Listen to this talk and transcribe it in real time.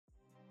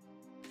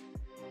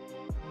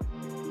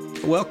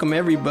Welcome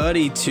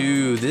everybody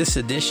to this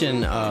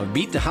edition of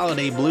Beat the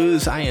Holiday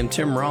Blues. I am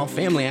Tim Rolfe,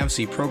 Family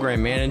Advocacy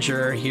Program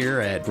Manager here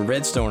at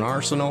Redstone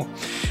Arsenal,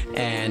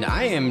 and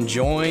I am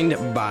joined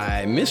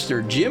by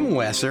Mr. Jim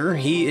Wesser.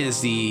 He is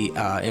the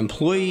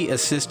Employee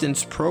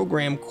Assistance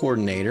Program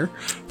Coordinator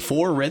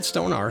for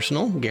Redstone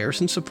Arsenal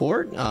Garrison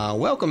Support.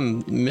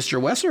 Welcome,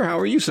 Mr. Wesser. How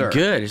are you, sir?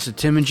 Good. It's a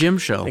Tim and Jim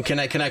show. And can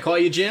I call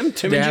you Jim?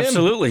 Tim and Jim?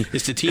 Absolutely.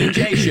 It's the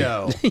T&J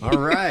show. All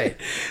right.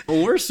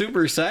 Well, we're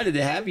super excited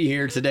to have you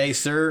here today,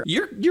 sir.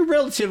 You're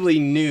relatively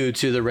new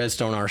to the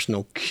Redstone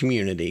Arsenal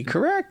community,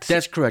 correct?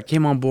 That's correct.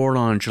 Came on board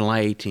on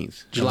July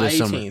 18th. July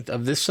 18th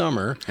of this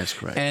summer. That's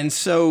correct. And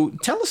so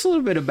tell us a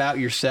little bit about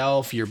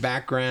yourself, your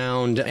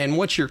background, and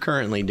what you're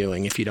currently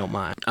doing, if you don't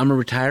mind. I'm a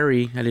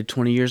retiree. I did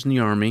 20 years in the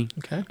Army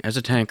as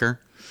a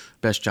tanker.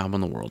 Best job in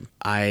the world.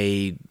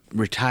 I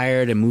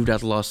retired and moved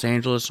out to Los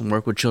Angeles and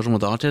worked with children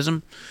with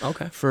autism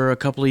for a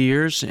couple of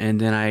years. And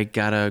then I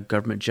got a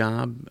government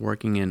job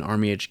working in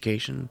Army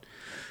education.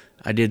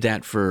 I did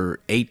that for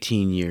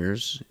 18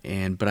 years,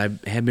 but I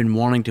had been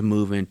wanting to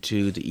move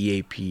into the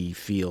EAP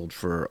field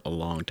for a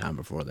long time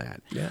before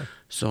that. Yeah.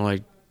 So I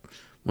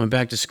went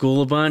back to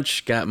school a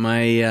bunch, got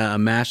my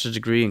master's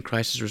degree in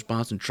crisis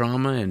response and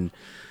trauma and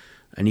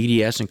an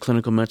EDS in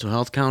clinical mental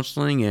health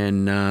counseling,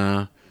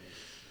 and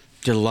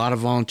did a lot of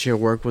volunteer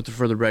work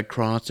for the Red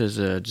Cross as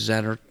a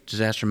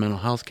disaster mental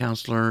health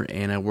counselor,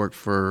 and I worked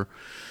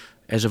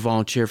as a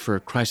volunteer for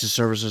Crisis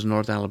Services in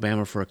North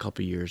Alabama for a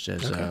couple of years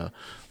as a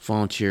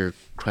volunteer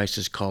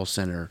crisis call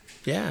center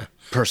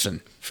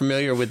person.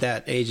 Familiar with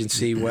that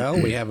agency well.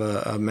 We have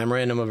a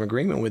memorandum of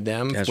agreement with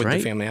them, the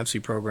Family Advocacy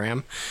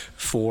Program,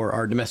 for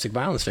our domestic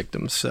violence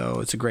victims. So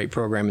it's a great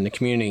program in the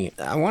community.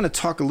 I want to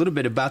talk a little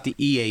bit about the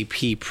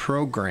EAP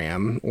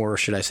program, or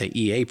should I say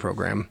EA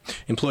program,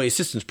 Employee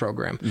Assistance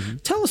Program. Mm-hmm.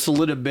 Tell us a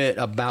little bit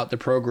about the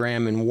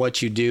program and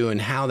what you do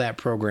and how that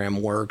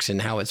program works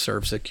and how it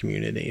serves the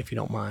community, if you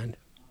don't mind.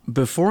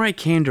 Before I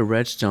came to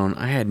Redstone,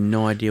 I had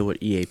no idea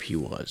what EAP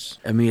was.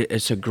 I mean,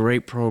 it's a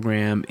great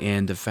program,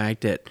 and the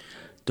fact that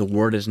the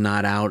word is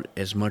not out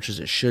as much as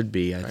it should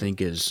be, I think,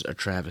 is a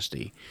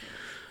travesty.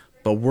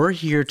 But we're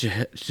here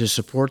to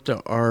support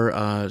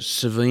our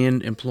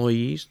civilian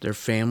employees, their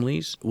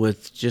families,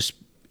 with just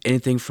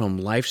anything from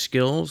life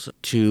skills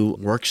to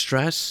work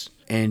stress,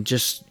 and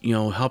just,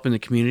 helping the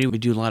community. We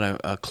do a lot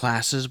of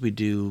classes. We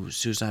do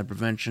suicide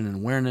prevention and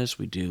awareness.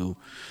 We do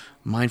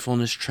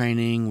mindfulness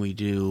training. We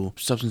do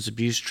substance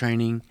abuse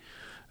training.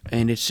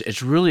 And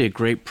it's really a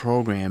great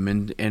program.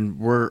 And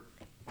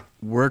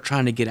we're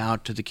trying to get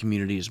out to the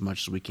community as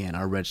much as we can,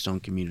 our Redstone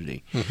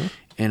community. Mm-hmm.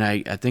 And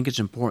I think it's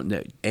important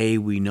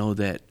that, we know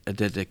that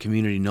the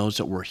community knows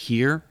that we're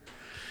here,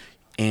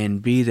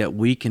 and B, that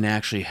we can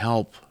actually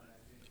help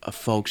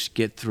folks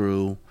get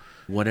through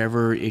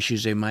whatever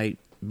issues they might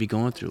be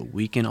going through.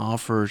 We can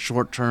offer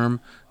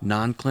short-term,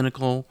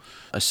 non-clinical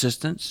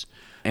assistance,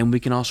 and we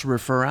can also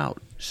refer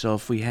out. So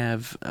if we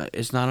have,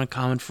 it's not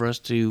uncommon for us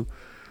to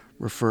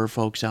refer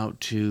folks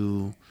out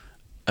to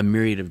a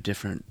myriad of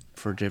different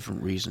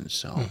reasons.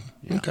 So,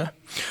 Okay.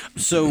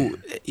 So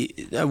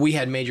we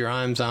had Major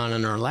Imes on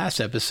in our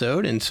last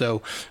episode, and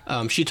so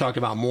she talked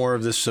about more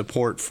of the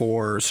support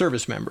for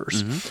service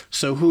members. Mm-hmm.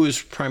 So who is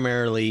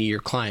primarily your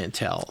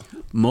clientele?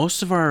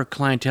 Most of our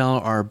clientele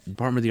are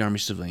Department of the Army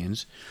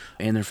civilians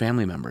and their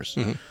family members.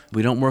 Mm-hmm.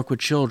 We don't work with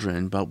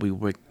children, but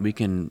we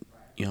can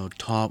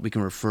talk. We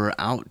can refer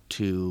out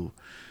to.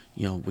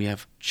 We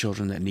have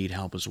children that need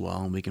help as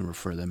well, and we can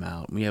refer them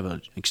out. We have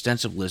an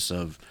extensive list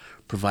of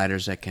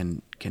providers that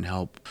can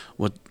help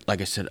with,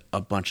 like I said,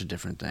 a bunch of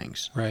different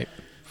things. Right.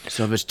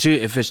 So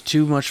if it's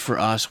too much for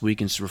us, we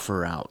can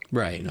refer out.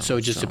 Right. So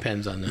it just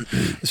depends on them.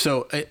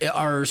 So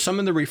are some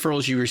of the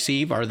referrals you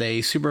receive, are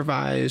they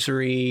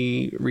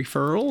supervisory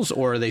referrals,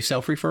 or are they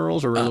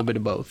self-referrals, or a little bit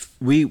of both?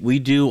 We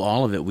do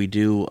all of it. We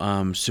do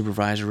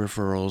supervisor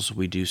referrals.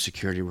 We do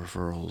security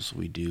referrals.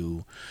 We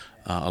do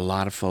a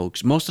lot of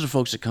folks. Most of the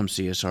folks that come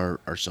see us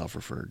are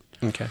self-referred.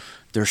 Okay.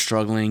 They're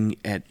struggling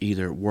at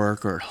either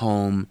work or at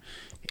home,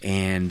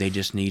 and they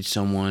just need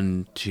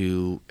someone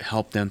to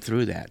help them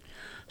through that.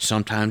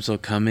 Sometimes they'll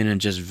come in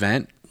and just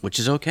vent, which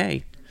is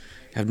okay.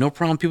 I have no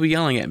problem people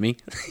yelling at me.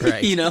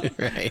 Right.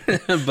 Right.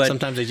 But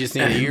sometimes they just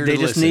need an ear to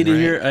listen. They just need to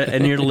hear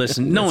an ear to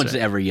listen. No one's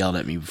ever yelled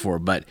at me before,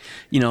 but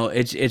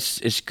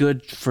it's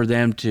good for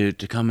them to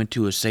come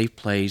into a safe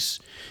place.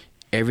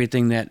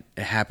 Everything that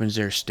happens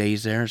there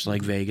stays there. It's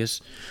like Vegas.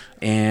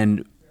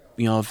 And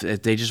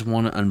if they just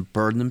want to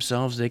unburden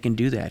themselves, they can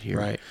do that here.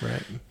 Right.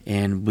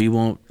 And we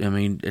won't. I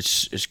mean,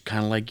 it's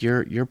kind of like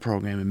your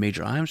program and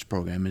Major Imes'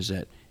 program is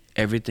that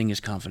everything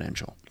is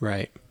confidential.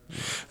 Right.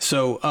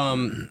 So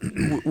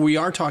we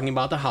are talking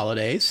about the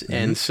holidays,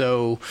 and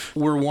so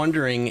we're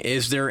wondering,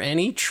 is there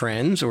any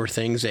trends or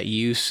things that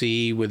you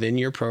see within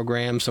your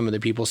program, some of the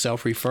people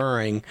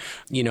self-referring,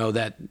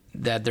 that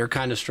they're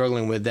kind of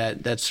struggling with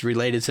that's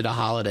related to the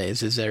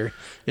holidays? Is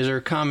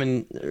there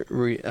common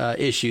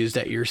issues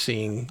that you're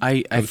seeing?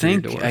 I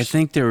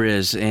think there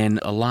is,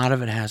 and a lot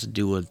of it has to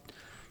do with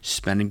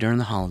spending during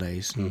the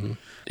holidays. You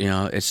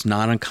know, it's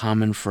not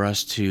uncommon for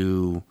us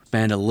to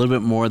spend a little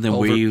bit more than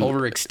we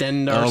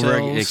overextend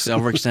ourselves,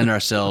 overextend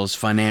ourselves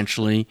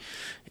financially,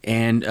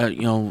 and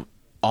you know,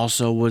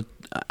 also with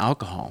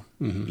alcohol.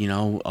 You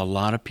know, a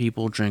lot of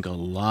people drink a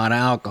lot of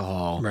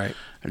alcohol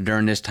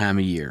during this time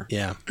of year.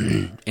 Yeah,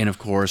 and of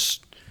course,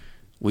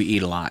 we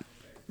eat a lot.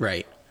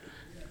 Right.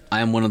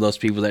 I'm one of those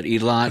people that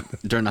eat a lot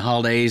during the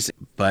holidays,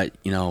 but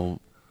you know,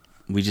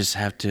 we just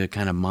have to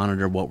kind of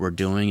monitor what we're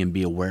doing and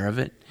be aware of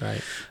it.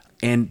 Right.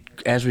 And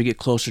as we get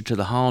closer to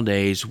the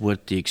holidays,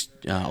 with the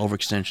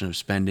overextension of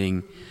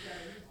spending,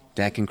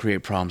 that can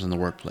create problems in the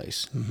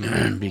workplace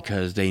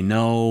because they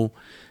know,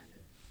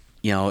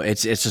 you know,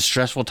 it's a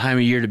stressful time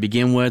of year to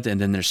begin with, and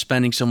then they're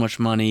spending so much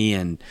money,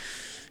 and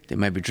they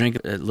might be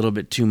drinking a little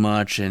bit too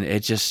much, and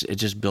it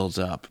just builds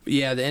up.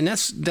 Yeah, and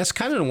that's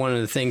kind of one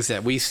of the things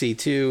that we see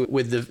too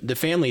with the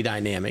family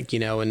dynamic, you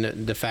know, and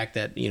the fact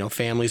that, you know,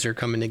 families are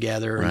coming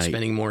together and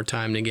spending more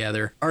time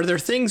together. Are there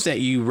things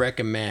that you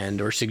recommend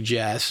or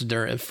suggest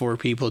for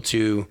people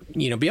to,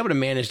 you know, be able to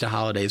manage the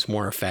holidays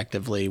more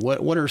effectively?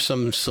 What are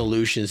some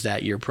solutions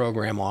that your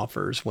program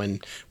offers when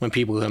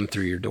people come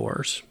through your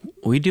doors?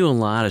 We do a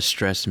lot of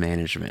stress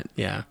management.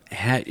 Yeah,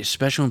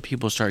 especially when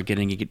people start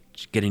getting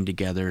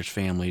together as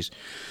families.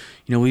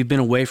 You know, we've been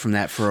away from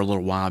that for a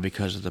little while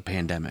because of the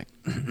pandemic.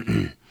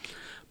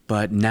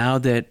 But now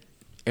that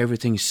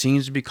everything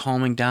seems to be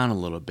calming down a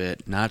little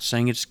bit, not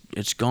saying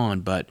it's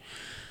gone, but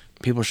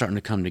people are starting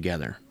to come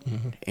together.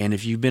 And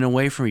if you've been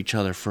away from each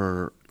other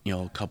for, you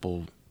know, a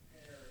couple,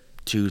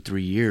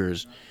 2-3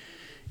 years,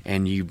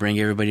 and you bring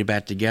everybody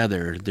back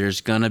together, there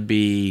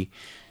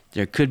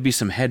could be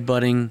some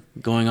headbutting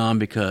going on,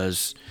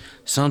 because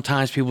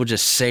sometimes people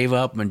just save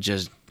up and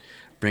just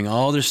bring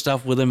all their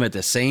stuff with them at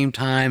the same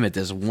time at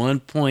this one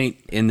point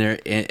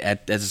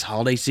at this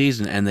holiday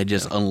season, and they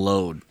just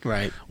unload.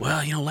 Right.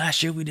 Well, you know,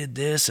 last year we did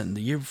this, and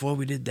the year before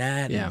we did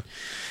that. Yeah.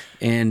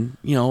 And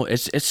you know,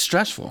 it's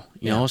stressful,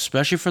 you know,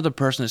 especially for the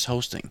person that's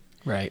hosting.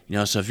 Right. You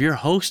know, so if you're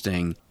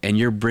hosting and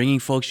you're bringing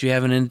folks you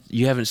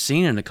haven't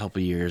seen in a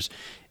couple of years,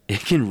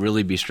 it can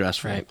really be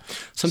stressful. Right.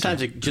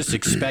 Sometimes just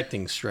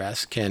expecting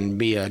stress can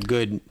be a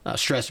good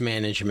stress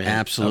management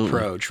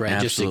approach, right?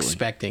 Absolutely. Just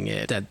expecting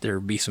it, that there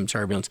be some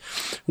turbulence.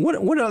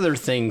 What other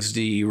things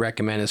do you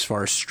recommend as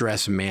far as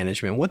stress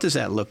management? What does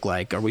that look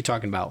like? Are we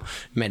talking about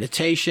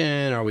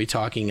meditation? Are we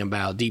talking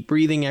about deep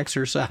breathing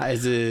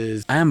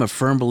exercises? I am a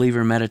firm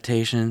believer in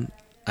meditation.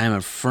 I am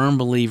a firm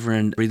believer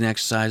in breathing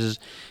exercises,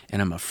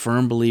 and I'm a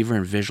firm believer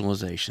in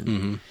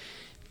visualization.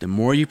 The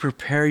more you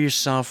prepare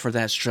yourself for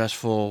that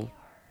stressful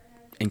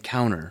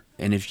encounter,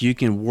 and if you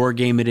can war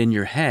game it in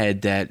your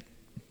head that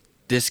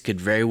this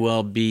could very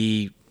well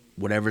be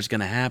whatever's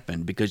going to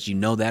happen, because you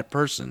know that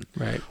person,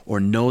 right, or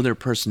know their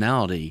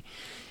personality,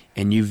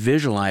 and you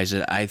visualize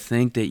it, I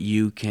think that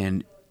you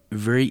can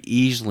very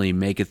easily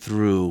make it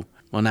through.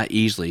 Well, not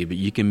easily, but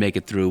you can make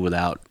it through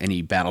without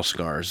any battle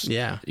scars,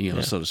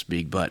 so to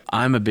speak. But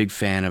I'm a big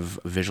fan of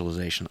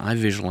visualization. I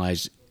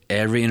visualize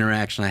every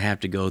interaction I have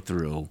to go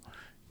through,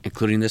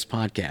 including this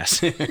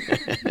podcast.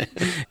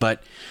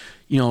 But,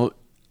 you know,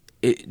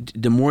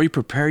 the more you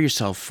prepare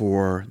yourself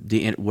for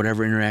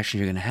whatever interaction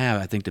you're going to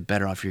have, I think the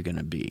better off you're going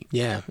to be.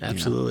 Yeah,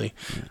 absolutely.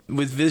 You know? Yeah.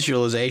 With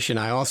visualization,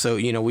 I also,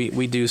 you know,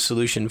 we do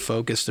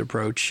solution-focused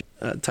approach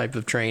type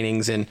of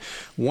trainings, and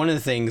one of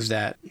the things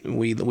that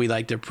we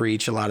like to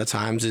preach a lot of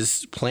times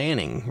is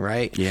planning,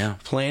 right? Yeah.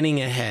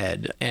 Planning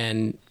ahead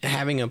and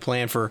having a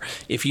plan for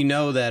if you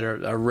know that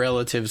a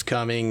relative's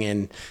coming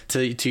and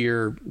to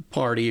your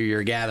party or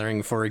your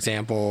gathering, for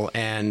example,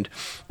 and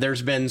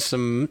there's been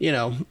some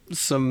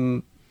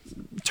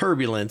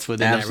turbulence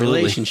within that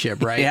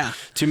relationship, right? Yeah.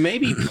 To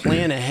maybe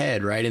plan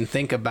ahead, right? And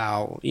think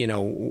about, you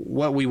know,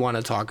 what we want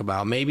to talk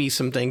about, maybe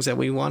some things that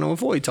we want to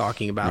avoid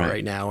talking about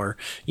right now, or,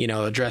 you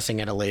know,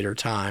 addressing at a later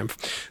time.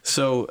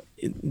 So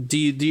do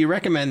you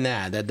recommend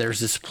that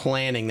there's this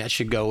planning that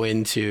should go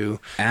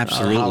into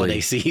holiday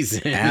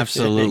season?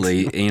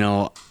 Absolutely. You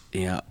know,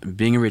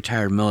 being a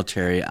retired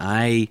military,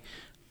 I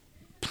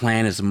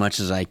plan as much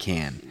as I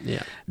can.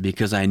 Yeah.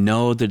 Because I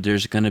know that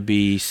there's going to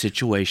be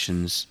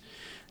situations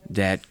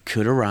that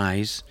could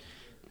arise.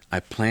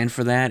 I plan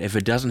for that. If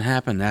it doesn't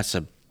happen, that's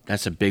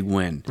a big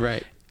win.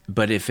 Right.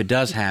 But if it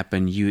does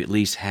happen, you at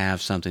least have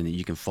something that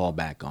you can fall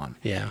back on.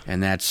 Yeah.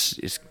 And I'm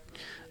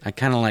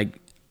kind of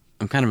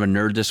a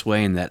nerd this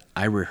way, in that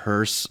I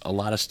rehearse a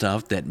lot of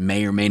stuff that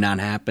may or may not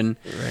happen.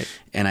 Right.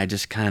 And I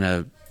just kind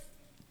of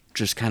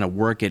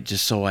work it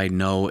just so I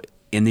know,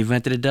 in the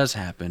event that it does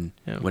happen,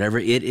 whatever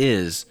it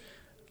is,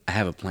 I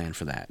have a plan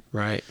for that.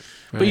 Right.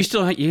 But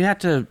you have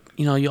to,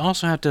 you know, you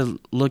also have to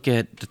look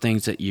at the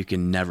things that you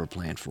can never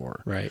plan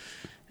for. Right.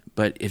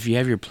 But if you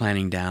have your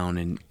planning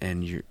down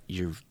and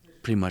you're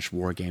pretty much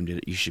war gamed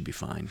it, you should be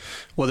fine.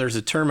 Well, there's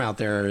a term out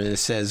there that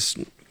says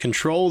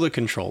control the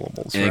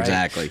controllables, right?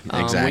 Exactly.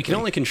 We can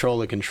only control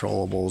the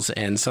controllables,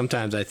 and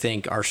sometimes I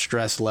think our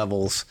stress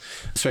levels,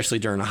 especially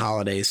during the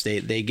holidays,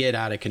 they get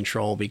out of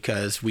control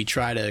because we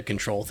try to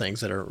control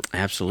things that are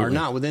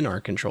not within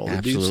our control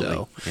to do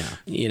so.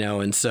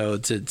 Yeah. And so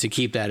to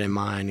keep that in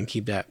mind and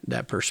keep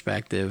that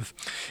perspective.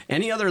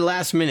 Any other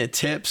last minute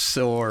tips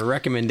or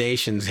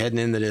recommendations heading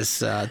into this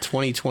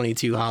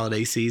 2022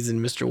 holiday season,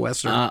 Mr.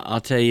 Wesser?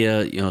 I'll tell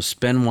you,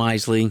 spend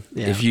wisely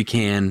if you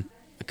can.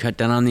 Cut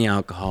down on the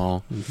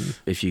alcohol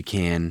if you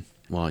can.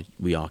 Well,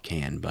 we all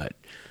can, but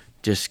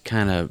just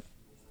kind of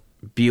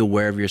be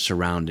aware of your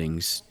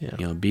surroundings.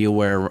 Yeah. Be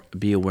aware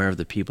of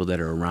the people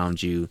that are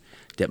around you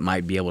that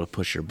might be able to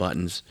push your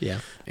buttons. Yeah.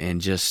 And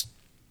just,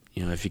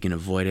 if you can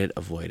avoid it,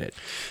 avoid it.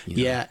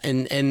 Yeah.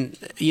 And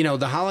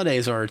the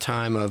holidays are a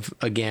time of,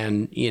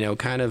 again,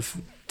 kind of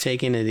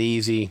taking it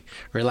easy,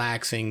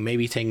 relaxing,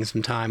 maybe taking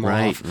some time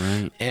off.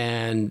 Right.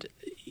 And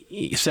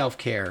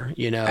self-care,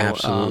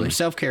 Absolutely.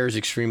 Self-care is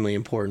extremely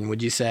important,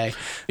 would you say?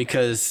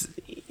 Because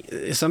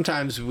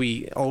sometimes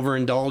we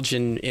overindulge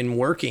in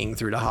working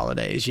through the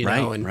holidays,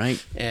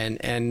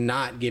 and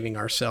not giving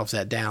ourselves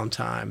that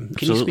downtime.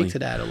 Can you speak to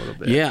that a little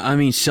bit?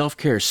 Yeah,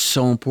 self-care is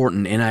so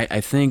important. And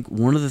I think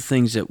one of the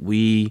things that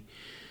we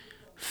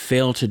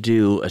fail to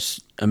do,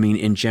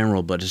 in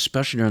general, but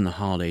especially during the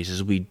holidays,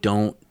 is we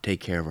don't take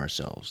care of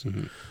ourselves.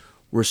 Mm-hmm.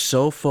 We're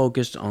so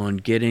focused on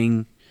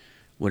getting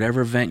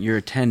whatever event you're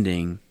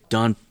attending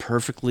done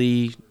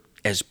perfectly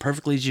as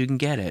you can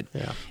get it.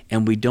 Yeah.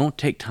 And we don't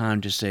take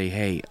time to say,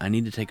 hey, I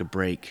need to take a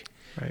break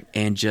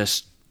and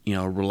just,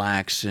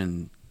 relax.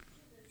 And,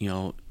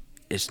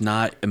 it's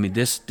not,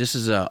 this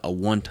is a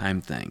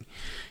one-time thing.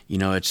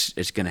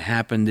 It's going to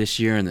happen this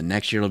year, and the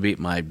next year it'll be at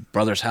my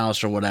brother's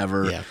house or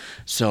whatever. Yeah.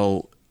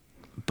 So,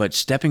 but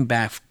stepping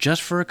back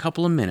just for a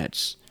couple of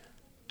minutes,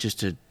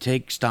 just to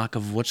take stock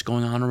of what's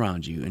going on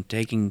around you and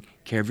taking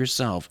care of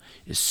yourself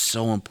is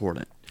so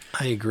important.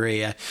 I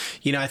agree. I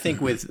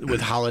think with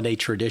holiday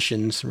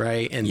traditions,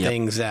 right, and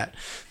things that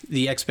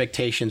the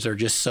expectations are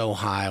just so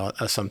high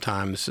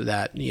sometimes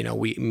that,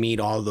 we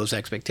meet all of those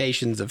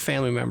expectations of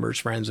family members,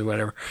 friends, or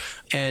whatever.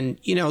 And,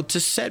 to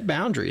set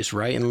boundaries,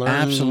 right, and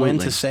learn when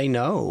to say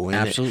no. And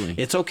Absolutely.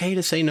 It's okay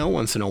to say no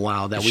once in a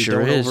while, that we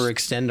don't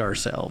overextend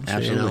ourselves.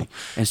 Absolutely.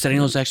 And setting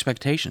those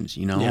expectations,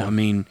 Yeah.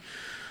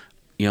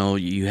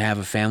 You have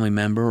a family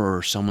member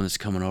or someone that's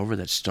coming over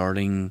that's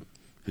starting,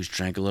 who's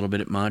drank a little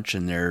bit much,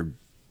 and they're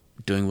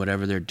doing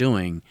whatever they're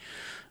doing,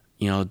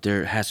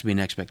 there has to be an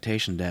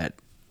expectation that,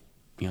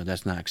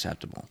 that's not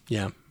acceptable.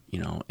 Yeah.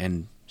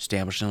 And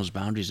establishing those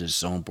boundaries is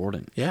so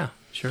important. Yeah,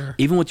 sure.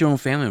 Even with your own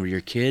family, with your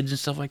kids and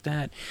stuff like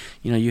that,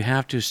 you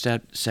have to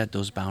set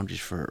those boundaries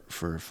for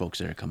folks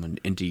that are coming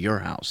into your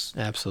house.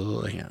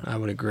 Absolutely. Yeah. I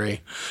would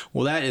agree.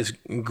 Well, that is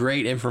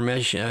great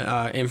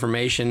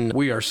information.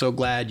 We are so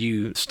glad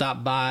you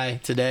stopped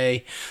by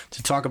today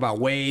to talk about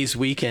ways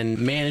we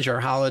can manage our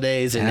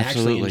holidays and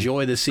actually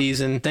enjoy the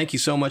season. Thank you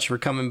so much for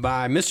coming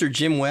by. Mr.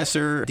 Jim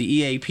Wesser, the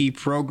EAP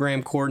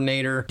Program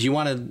Coordinator. Do you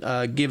want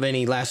to give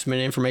any last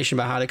minute information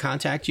about how to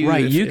contact you?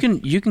 Right.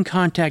 You can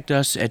contact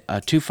us at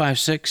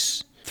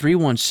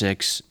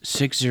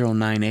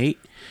 256-316-6098,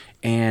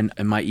 and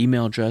my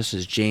email address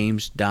is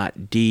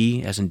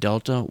james.d as in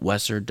Delta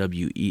Wesser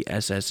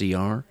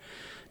WESSER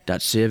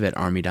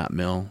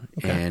 .civ@army.mil,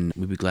 and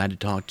we'd be glad to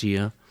talk to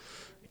you.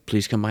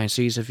 Please come by and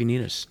see us if you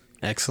need us.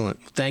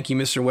 Excellent. Thank you,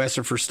 Mr.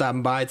 Wesser, for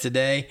stopping by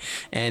today.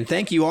 And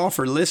thank you all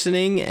for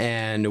listening.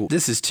 And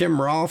this is Tim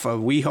Rolfe.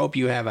 We hope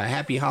you have a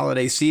happy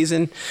holiday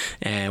season.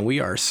 And we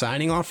are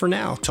signing off for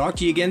now. Talk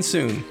to you again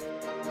soon.